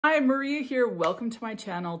Hi, Maria here. Welcome to my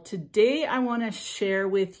channel. Today I want to share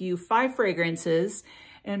with you 5 fragrances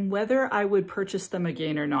and whether I would purchase them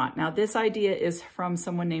again or not. Now, this idea is from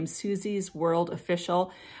someone named Susie's World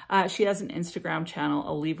Official. She has an Instagram channel.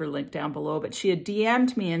 I'll leave her link down below, but she had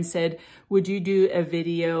DM'd me and said, would you do a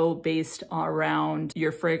video based around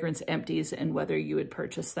your fragrance empties and whether you would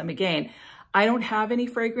purchase them again? I don't have any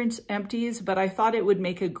fragrance empties, but I thought it would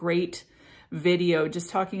make a great video just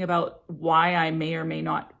talking about why I may or may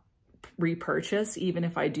not repurchase, even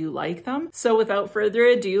if I do like them. So without further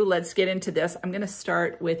ado, let's get into this. I'm going to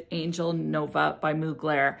start with Angel Nova by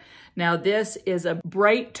Mugler. Now this is a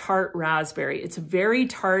bright tart raspberry. It's very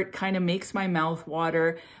tart, kind of makes my mouth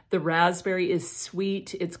water. The raspberry is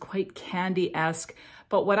sweet. It's quite candy-esque.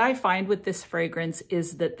 But what I find with this fragrance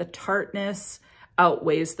is that the tartness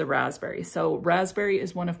outweighs the raspberry. So raspberry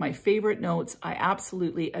is one of my favorite notes. I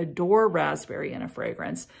absolutely adore raspberry in a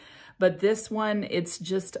fragrance. But this one, it's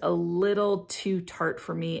just a little too tart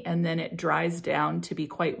for me, and then it dries down to be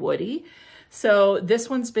quite woody. So this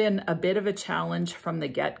one's been a bit of a challenge from the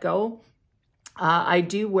get-go. I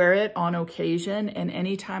do wear it on occasion, and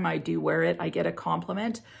anytime I do wear it, I get a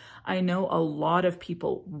compliment. I know a lot of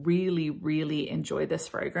people really, really enjoy this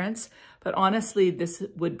fragrance, but honestly, this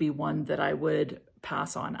would be one that I would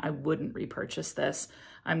pass on. I wouldn't repurchase this.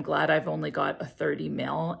 I'm glad I've only got a 30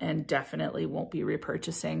 ml and definitely won't be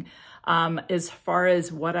repurchasing. As far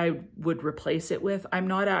as what I would replace it with, I'm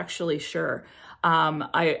not actually sure.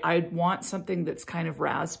 I'd want something that's kind of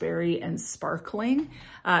raspberry and sparkling.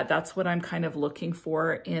 That's what I'm kind of looking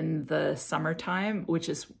for in the summertime, which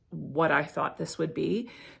is what I thought this would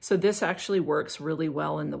be. So this actually works really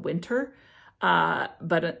well in the winter.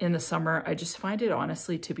 But in the summer, I just find it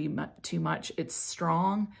honestly to be too much. It's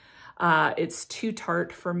strong. It's too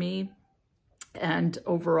tart for me. And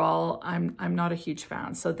overall, I'm not a huge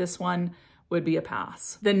fan. So this one would be a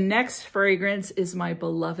pass. The next fragrance is my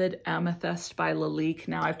beloved Amethyst by Lalique.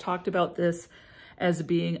 Now, I've talked about this as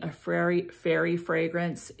being a fairy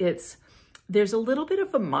fragrance. There's a little bit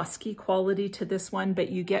of a musky quality to this one, but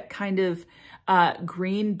you get kind of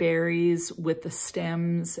green berries with the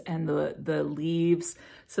stems and the leaves.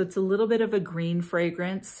 So it's a little bit of a green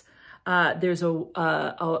fragrance. There's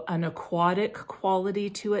an aquatic quality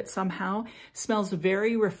to it somehow. Smells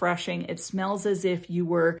very refreshing. It smells as if you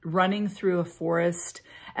were running through a forest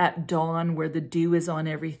at dawn where the dew is on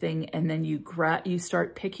everything, and then you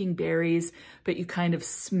start picking berries, but you kind of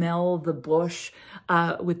smell the bush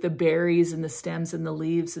with the berries and the stems and the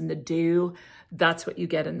leaves and the dew. That's what you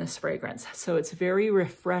get in this fragrance. So it's very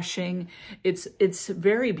refreshing. It's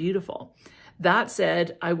very beautiful. That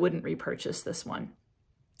said, I wouldn't repurchase this one.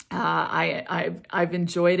 I've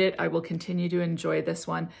enjoyed it. I will continue to enjoy this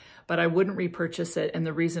one, but I wouldn't repurchase it. And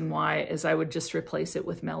the reason why is I would just replace it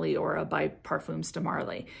with Meliora by Parfums de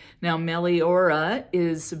Marly. Now, Meliora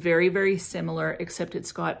is very, very similar, except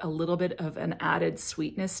it's got a little bit of an added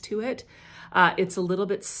sweetness to it. It's a little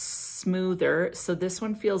bit smoother. So this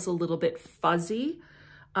one feels a little bit fuzzy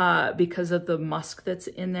because of the musk that's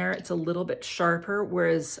in there. It's a little bit sharper,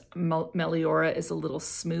 whereas Meliora is a little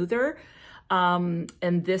smoother. And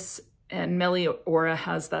Meliora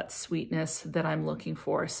has that sweetness that I'm looking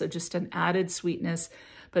for. So just an added sweetness,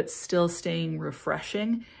 but still staying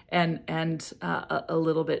refreshing and a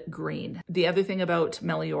little bit green. The other thing about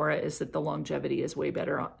Meliora is that the longevity is way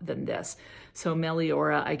better than this. So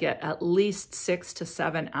Meliora, I get at least 6 to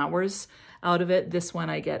 7 hours out of it. This one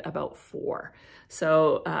I get about 4.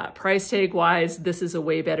 So price tag wise, this is a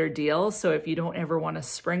way better deal. So if you don't ever want to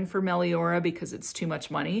spring for Meliora because it's too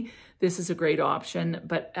much money, this is a great option.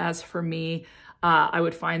 But as for me, I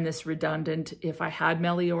would find this redundant if I had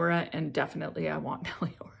Meliora, and definitely I want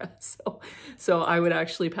Meliora. So I would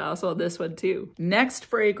actually pass on this one too. Next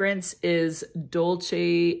fragrance is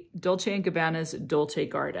Dolce & Gabbana's Dolce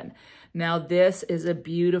Garden. Now this is a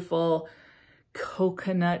beautiful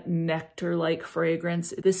coconut nectar-like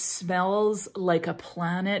fragrance. This smells like a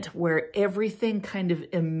planet where everything kind of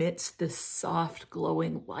emits this soft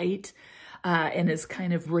glowing light and is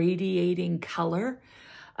kind of radiating color.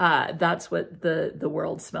 That's what the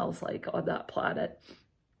world smells like on that planet.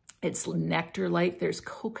 It's nectar-like. There's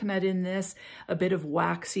coconut in this, a bit of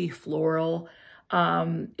waxy floral.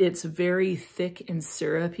 It's very thick and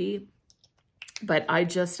syrupy, but I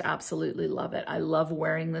just absolutely love it. I love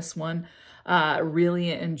wearing this one.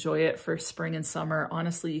 Really enjoy it for spring and summer.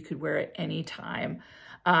 Honestly, you could wear it anytime.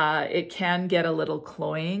 It can get a little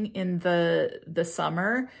cloying in the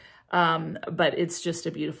summer, but it's just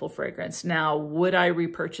a beautiful fragrance. Now, would I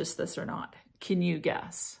repurchase this or not? Can you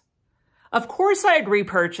guess? Of course I'd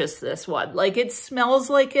repurchase this one. Like, it smells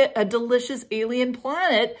like a delicious alien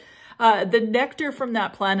planet. The nectar from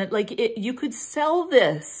that planet, like you could sell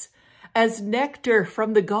this as nectar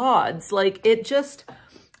from the gods. Like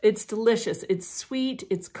it's delicious. It's sweet,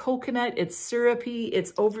 it's coconut, it's syrupy,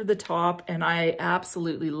 it's over the top, and I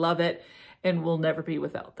absolutely love it and will never be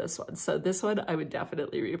without this one. So this one I would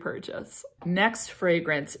definitely repurchase. Next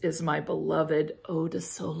fragrance is my beloved Eau de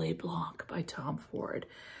Soleil Blanc by Tom Ford.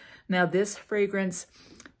 Now this fragrance,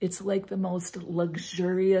 it's like the most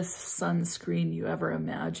luxurious sunscreen you ever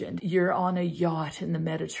imagined. You're on a yacht in the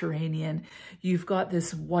Mediterranean. You've got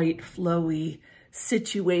this white flowy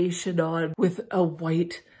situation on with a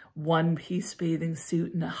white one-piece bathing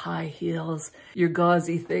suit and high heels. Your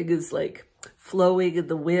gauzy thing is like flowing in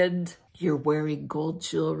the wind. You're wearing gold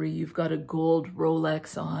jewelry. You've got a gold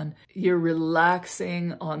Rolex on. You're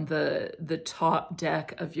relaxing on the top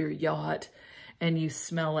deck of your yacht and you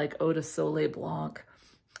smell like Eau de Soleil Blanc.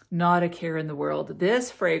 Not a care in the world.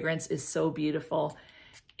 This fragrance is so beautiful.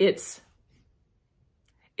 It's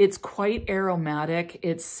quite aromatic.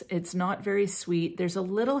 It's not very sweet. There's a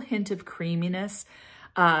little hint of creaminess,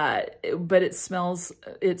 but it smells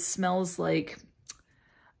like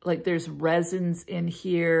there's resins in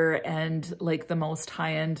here and like the most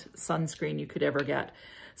high-end sunscreen you could ever get.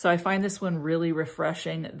 So I find this one really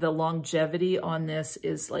refreshing. The longevity on this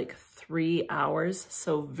is like 3 hours,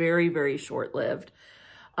 so very, very short-lived.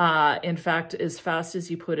 In fact, as fast as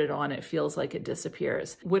you put it on, it feels like it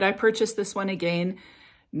disappears. Would I purchase this one again?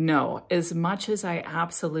 No. As much as I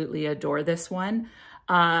absolutely adore this one,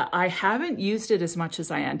 I haven't used it as much as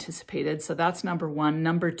I anticipated. So that's number one.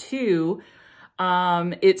 Number two,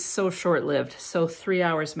 it's so short-lived, so 3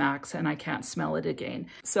 hours max, and I can't smell it again.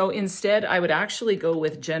 So instead, I would actually go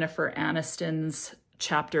with Jennifer Aniston's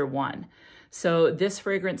Chapter 1. So this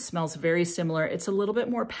fragrance smells very similar. It's a little bit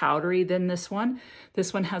more powdery than this one.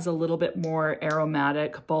 This one has a little bit more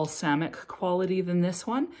aromatic, balsamic quality than this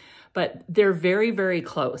one, but they're very, very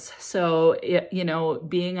close. So, you know,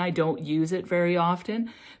 being I don't use it very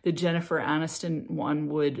often, the Jennifer Aniston one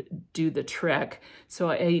would do the trick. So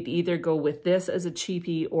I'd either go with this as a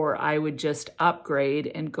cheapie or I would just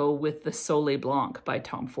upgrade and go with the Soleil Blanc by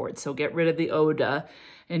Tom Ford. So get rid of the Eau de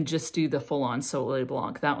and just do the full-on Soleil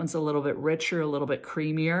Blanc. That one's a little bit richer, a little bit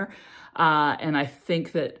creamier. And I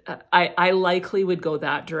think that I likely would go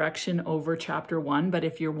that direction over Chapter 1. But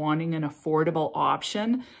if you're wanting an affordable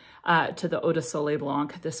option to the Eau de Soleil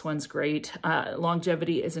Blanc, this one's great.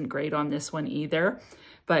 Longevity isn't great on this one either.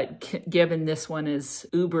 But given this one is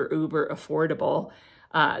uber affordable,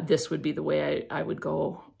 this would be the way I would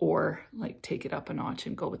go, or like take it up a notch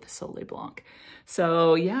and go with the Soleil Blanc.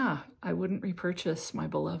 So yeah, I wouldn't repurchase my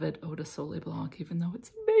beloved Eau de Soleil Blanc, even though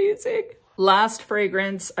it's amazing. Last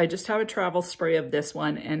fragrance, I just have a travel spray of this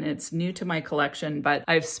one and it's new to my collection, but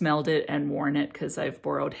I've smelled it and worn it because I've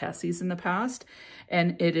borrowed Hessies in the past.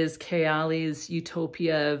 And it is Kayali's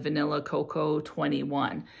Utopia Vanilla Coco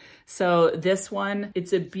 21. So this one,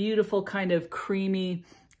 it's a beautiful kind of creamy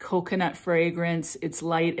coconut fragrance. It's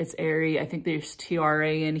light, it's airy. I think there's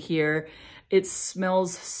TRA in here. It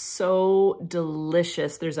smells so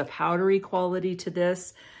delicious. There's a powdery quality to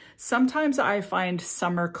this. Sometimes I find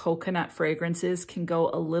summer coconut fragrances can go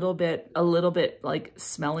a little bit like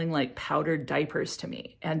smelling like powdered diapers to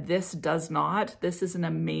me. And this does not. This is an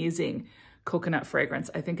amazing coconut fragrance.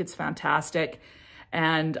 I think it's fantastic.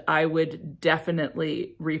 And I would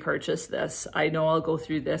definitely repurchase this. I know I'll go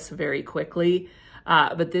through this very quickly.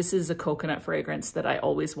 But this is a coconut fragrance that I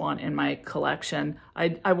always want in my collection.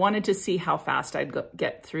 I wanted to see how fast I'd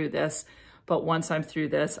get through this, but once I'm through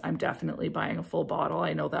this, I'm definitely buying a full bottle.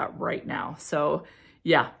 I know that right now. So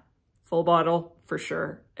yeah, full bottle for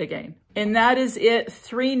sure again. And that is it.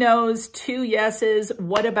 3 no's, 2 yeses.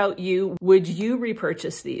 What about you? Would you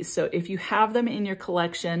repurchase these? So if you have them in your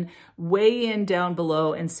collection, weigh in down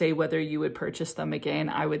below and say whether you would purchase them again.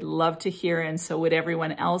 I would love to hear, and so would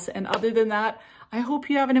everyone else. And other than that, I hope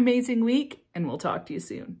you have an amazing week and we'll talk to you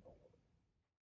soon.